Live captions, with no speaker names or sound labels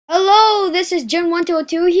this is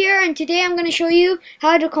Jun1202 here, and today I'm going to show you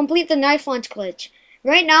how to complete the knife launch glitch.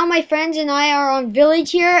 Right now my friends and I are on village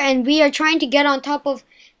here, and we are trying to get on top of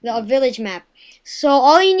the village map. So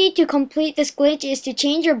all you need to complete this glitch is to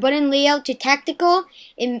change your button layout to tactical,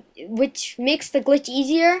 which makes the glitch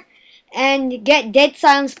easier, and get Dead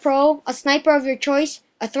Silence Pro, a sniper of your choice,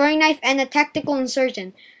 a throwing knife, and a tactical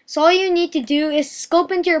insertion. So all you need to do is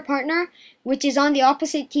scope into your partner, which is on the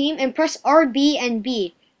opposite team, and press RB and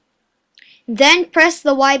B. Then press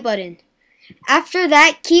the Y button. After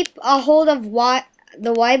that, keep a hold of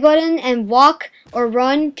the Y button and walk or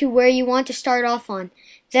run to where you want to start off on.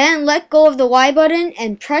 Then let go of the Y button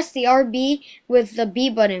and press the RB with the B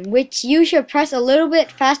button, which you should press a little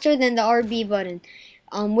bit faster than the RB button,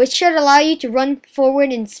 which should allow you to run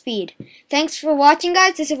forward in speed. Thanks for watching,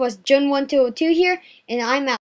 guys. This was Jun1202 here, and I'm out.